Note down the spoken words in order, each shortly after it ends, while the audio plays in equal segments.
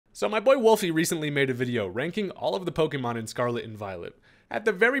So my boy Wolfie recently made a video ranking all of the Pokemon in Scarlet and Violet. At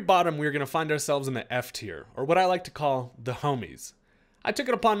the very bottom, we're going to find ourselves in the F tier, or what I like to call the homies. I took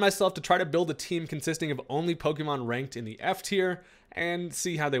it upon myself to try to build a team consisting of only Pokemon ranked in the F tier, and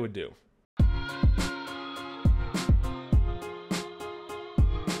see how they would do.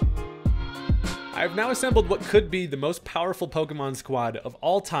 I have now assembled what could be the most powerful Pokemon squad of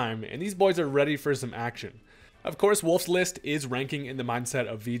all time, and these boys are ready for some action. Of course, Wolf's list is ranking in the mindset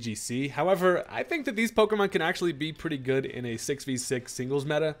of VGC, however, I think that these Pokemon can actually be pretty good in a 6v6 singles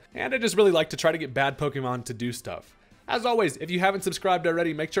meta, and I just really like to try to get bad Pokemon to do stuff. As always, if you haven't subscribed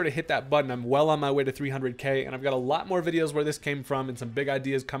already, make sure to hit that button. I'm well on my way to 300k, and I've got a lot more videos where this came from and some big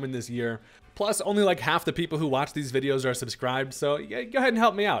ideas coming this year. Plus, only like half the people who watch these videos are subscribed, so yeah, go ahead and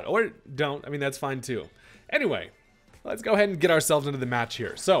help me out. Or don't, I mean, that's fine too. Anyway, let's go ahead and get ourselves into the match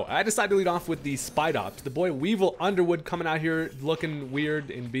here. So, I decided to lead off with the Spidops, the boy Weevil Underwood coming out here looking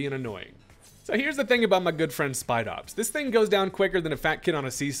weird and being annoying. So here's the thing about my good friend Spidops. This thing goes down quicker than a fat kid on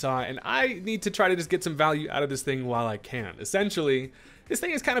a seesaw, and I need to try to just get some value out of this thing while I can. Essentially, this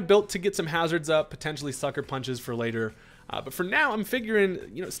thing is kind of built to get some hazards up, potentially sucker punches for later. But for now, I'm figuring,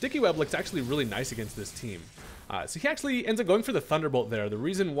 Sticky Web looks actually really nice against this team. So he actually ends up going for the Thunderbolt there. The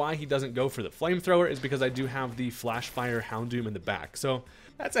reason why he doesn't go for the Flamethrower is because I do have the Flash Fire Houndoom in the back. So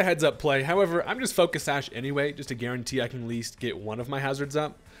that's a heads up play. However, I'm just Focus Sash anyway, just to guarantee I can at least get one of my hazards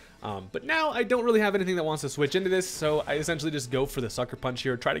up. But now I don't really have anything that wants to switch into this, so I essentially just go for the Sucker Punch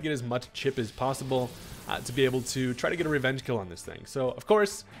here, try to get as much chip as possible to be able to try to get a revenge kill on this thing. So, of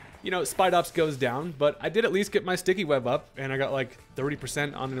course, Spidops goes down, but I did at least get my Sticky Web up, and I got like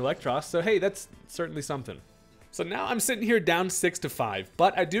 30% on an Electros, so hey, that's certainly something. So now I'm sitting here down 6-5,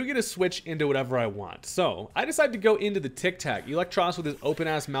 but I do get to switch into whatever I want. So I decided to go into the Tic Tac. Electros with his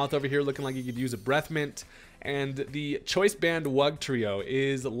open-ass mouth over here looking like he could use a Breath Mint. And the Choice Band Wug Trio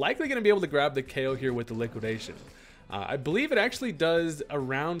is likely going to be able to grab the KO here with the Liquidation. I believe it actually does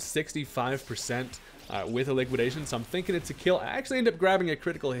around 65% with a Liquidation, so I'm thinking it's a kill. I actually end up grabbing a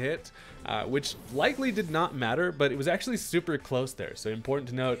critical hit, which likely did not matter, but it was actually super close there. So important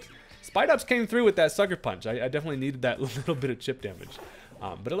to note, Spidops came through with that Sucker Punch. I definitely needed that little bit of chip damage.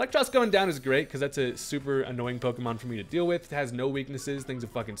 But Electros going down is great because that's a super annoying Pokemon for me to deal with. It has no weaknesses, thing's a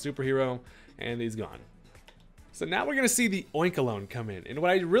fucking superhero, and he's gone. So now we're going to see the Oinkologne come in, and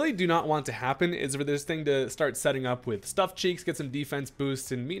what I really do not want to happen is for this thing to start setting up with Stuffed Cheeks, get some defense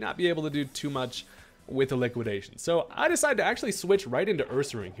boosts, and me not be able to do too much with a Liquidation. So I decided to actually switch right into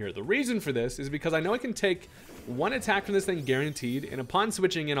Ursaring here. The reason for this is because I know I can take one attack from this thing guaranteed, and upon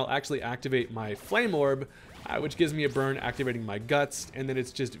switching in, I'll actually activate my Flame Orb, which gives me a burn, activating my Guts, and then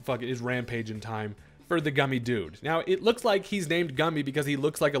it's just fucking is Rampage in time for the Gummy Dude. Now, it looks like he's named Gummy because he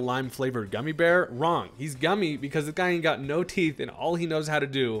looks like a lime-flavored gummy bear. Wrong. He's Gummy because the guy ain't got no teeth, and all he knows how to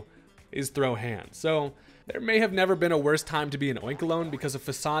do is throw hands. So there may have never been a worse time to be an Oinkologne because a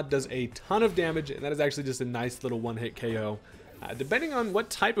Facade does a ton of damage, and that is actually just a nice little one-hit KO. Depending on what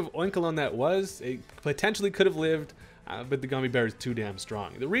type of Oinkologne that was, it potentially could have lived, but the Gummy Bear is too damn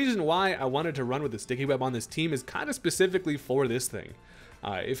strong. The reason why I wanted to run with the Sticky Web on this team is kind of specifically for this thing.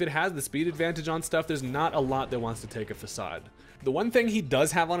 If it has the speed advantage on stuff, there's not a lot that wants to take a Facade. The one thing he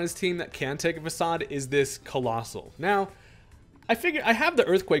does have on his team that can take a Facade is this Colossal. Now, I figure I have the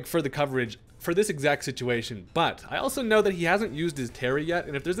Earthquake for the coverage for this exact situation, but I also know that he hasn't used his Terra yet,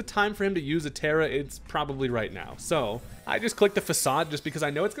 and if there's a time for him to use a Terra, it's probably right now. So I just clicked the Facade just because I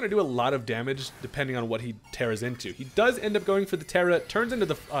know it's going to do a lot of damage depending on what he Terras into. He does end up going for the Terra, turns into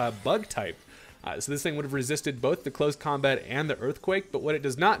the Bug type. So this thing would have resisted both the Close Combat and the Earthquake, but what it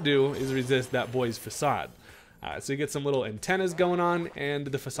does not do is resist that boy's Facade. So you get some little antennas going on, and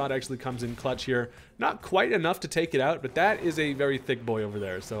the Facade actually comes in clutch here. Not quite enough to take it out, but that is a very thick boy over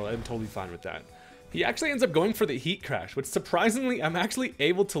there, so I'm totally fine with that. He actually ends up going for the Heat Crash, which surprisingly I'm actually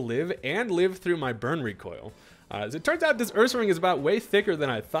able to live and live through my burn recoil. As it turns out, this Ursaring is about way thicker than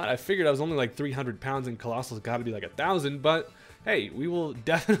I thought. I figured I was only like 300 pounds and Colossal's got to be like 1,000, but hey, we will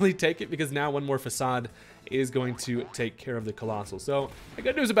definitely take it because now one more Facade is going to take care of the Colossal. So the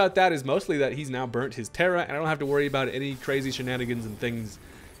good news about that is mostly that he's now burnt his Terra, and I don't have to worry about any crazy shenanigans and things,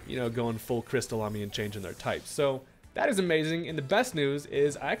 going full Crystal on me and changing their types. So that is amazing, and the best news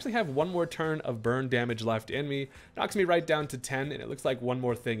is I actually have one more turn of burn damage left in me. Knocks me right down to 10, and it looks like one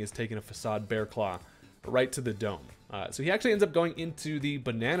more thing is taking a Facade Bear Claw right to the dome. So he actually ends up going into the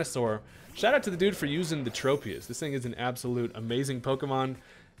Bananasaur. Shout out to the dude for using the Tropius. This thing is an absolute amazing Pokemon,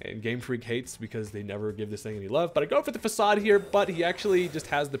 and Game Freak hates because they never give this thing any love. But I go for the Facade here, but he actually just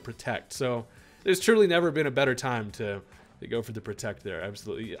has the Protect. So there's truly never been a better time to go for the Protect there.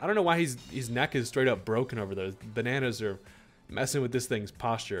 Absolutely. I don't know why his neck is straight up broken over those. Bananas are messing with this thing's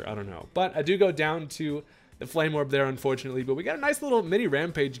posture. I don't know. But I do go down to the Flame Orb there, unfortunately. But we got a nice little mini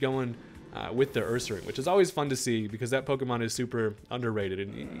rampage going with the Ursaring, which is always fun to see because that Pokemon is super underrated.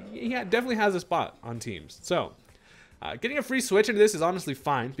 And he definitely has a spot on teams. So, getting a free switch into this is honestly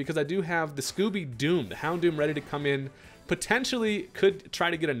fine because I do have the Scooby-Doom, the Houndoom ready to come in. Potentially could try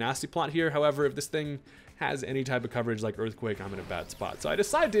to get a Nasty Plot here. However, if this thing has any type of coverage like Earthquake, I'm in a bad spot. So I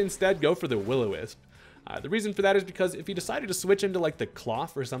decided to instead go for the Will-O-Wisp. The reason for that is because if he decided to switch into like the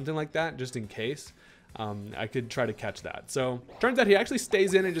Cloth or something like that, just in case, I could try to catch that. So turns out he actually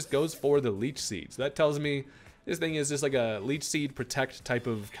stays in and just goes for the Leech Seed. So that tells me this thing is just like a Leech Seed Protect type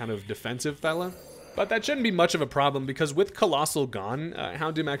of kind of defensive fella. But that shouldn't be much of a problem because with Colossal gone,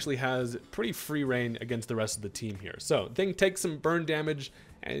 Houndoom actually has pretty free reign against the rest of the team here. So the thing takes some burn damage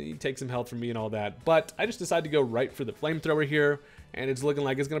and he takes some health from me and all that. But I just decided to go right for the Flamethrower here. And it's looking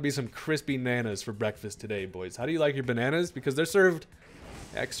like it's going to be some crispy nanas for breakfast today, boys. How do you like your bananas? Because they're served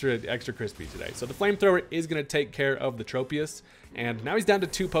extra crispy today. So the Flamethrower is going to take care of the Tropius. And now he's down to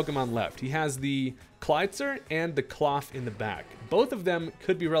 2 Pokemon left. He has the Clytzer and the Cloth in the back. Both of them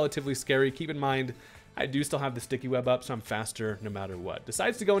could be relatively scary. Keep in mind, I do still have the Sticky Web up, so I'm faster no matter what.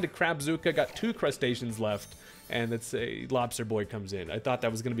 Decides to go into Crabzuka, got 2 Crustaceans left, and that's a Lobster Boy comes in. I thought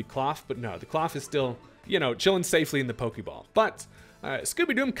that was going to be Cloth, but no, the Cloth is still, you know, chilling safely in the Pokeball. But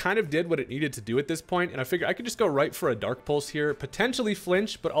Scooby-Doom kind of did what it needed to do at this point, and I figured I could just go right for a Dark Pulse here, potentially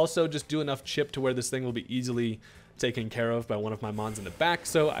flinch, but also just do enough chip to where this thing will be easily taken care of by one of my Mons in the back.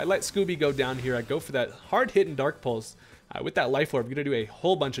 So I let Scooby go down here. I go for that hard-hitting Dark Pulse. With that Life Orb, I'm going to do a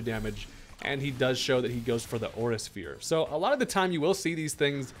whole bunch of damage, and he does show that he goes for the Aura Sphere. So a lot of the time you will see these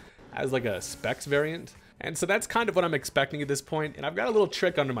things as like a Specs variant, and so that's kind of what I'm expecting at this point, and I've got a little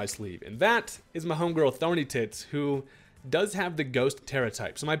trick under my sleeve, and that is my homegirl Thorny Tits, who does have the Ghost Terra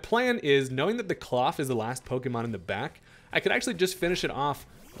type. So my plan is, knowing that the Cloth is the last Pokemon in the back, I could actually just finish it off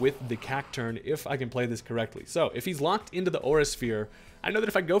with the Cacturn if I can play this correctly. So if he's locked into the Aura Sphere, I know that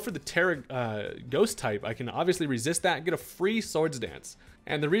if I go for the Terra Ghost type, I can obviously resist that and get a free Swords Dance.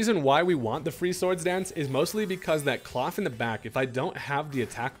 And the reason why we want the free Swords Dance is mostly because that Cloth in the back, if I don't have the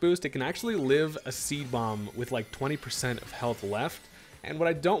attack boost, it can actually live a Seed Bomb with like 20% of health left. And what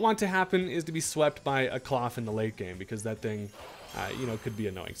I don't want to happen is to be swept by a Cloth in the late game, because that thing, you know, could be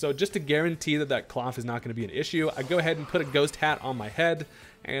annoying. So just to guarantee that that Cloth is not going to be an issue, I go ahead and put a Ghost Hat on my head,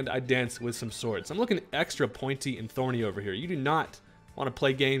 and I dance with some swords. I'm looking extra pointy and thorny over here. You do not want to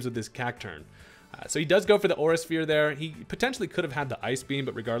play games with this Cacturn. So he does go for the Aura Sphere there. He potentially could have had the Ice Beam,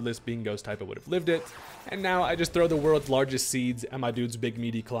 but regardless, being Ghost type, I would have lived it. And now I just throw the world's largest seeds at my dude's big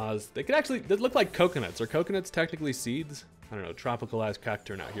meaty claws. They could actually, they look like coconuts. Are coconuts technically seeds? I don't know, tropical-ass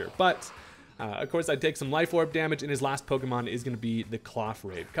Cacturn out here. But, of course, I take some Life Orb damage, and his last Pokemon is going to be the Cloth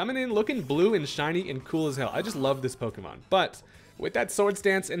Raid. Coming in looking blue and shiny and cool as hell. I just love this Pokemon. But with that Swords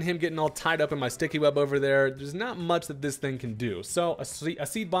Dance and him getting all tied up in my Sticky Web over there, there's not much that this thing can do. So a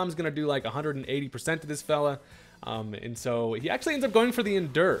Seed Bomb is going to do like 180% to this fella. And so he actually ends up going for the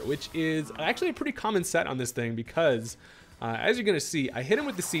Endure, which is actually a pretty common set on this thing because, as you're going to see, I hit him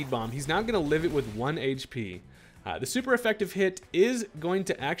with the Seed Bomb. He's now going to live it with 1 HP. The super effective hit is going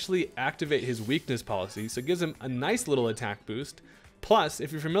to actually activate his weakness policy, so it gives him a nice little attack boost. Plus,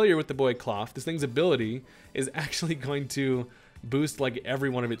 if you're familiar with the boy Cloth, this thing's ability is actually going to boost like every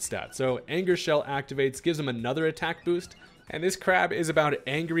one of its stats. So Anger Shell activates, gives him another attack boost, and this crab is about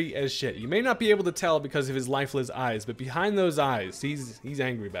angry as shit. You may not be able to tell because of his lifeless eyes, but behind those eyes, he's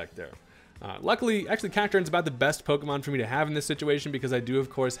angry back there. Luckily, actually, Cacturn's about the best Pokemon for me to have in this situation because I do,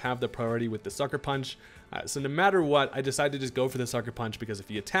 of course, have the priority with the Sucker Punch. So no matter what, I decide to just go for the Sucker Punch because if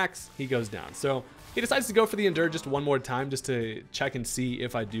he attacks, he goes down. So he decides to go for the Endure just one more time just to check and see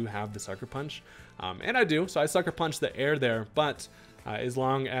if I do have the Sucker Punch. And I do, so I Sucker Punch the air there, but as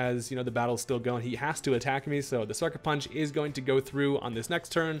long as, you know, the battle's still going, he has to attack me, so the Sucker Punch is going to go through on this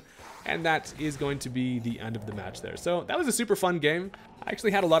next turn, and that is going to be the end of the match there. So that was a super fun game. I actually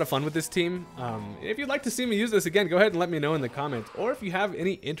had a lot of fun with this team. If you'd like to see me use this again, go ahead and let me know in the comments, or if you have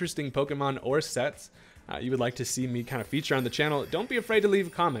any interesting Pokemon or sets you would like to see me kind of feature on the channel, don't be afraid to leave a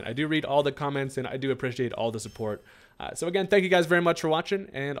comment. I do read all the comments, and I do appreciate all the support. So again, thank you guys very much for watching,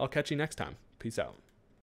 and I'll catch you next time. Peace out.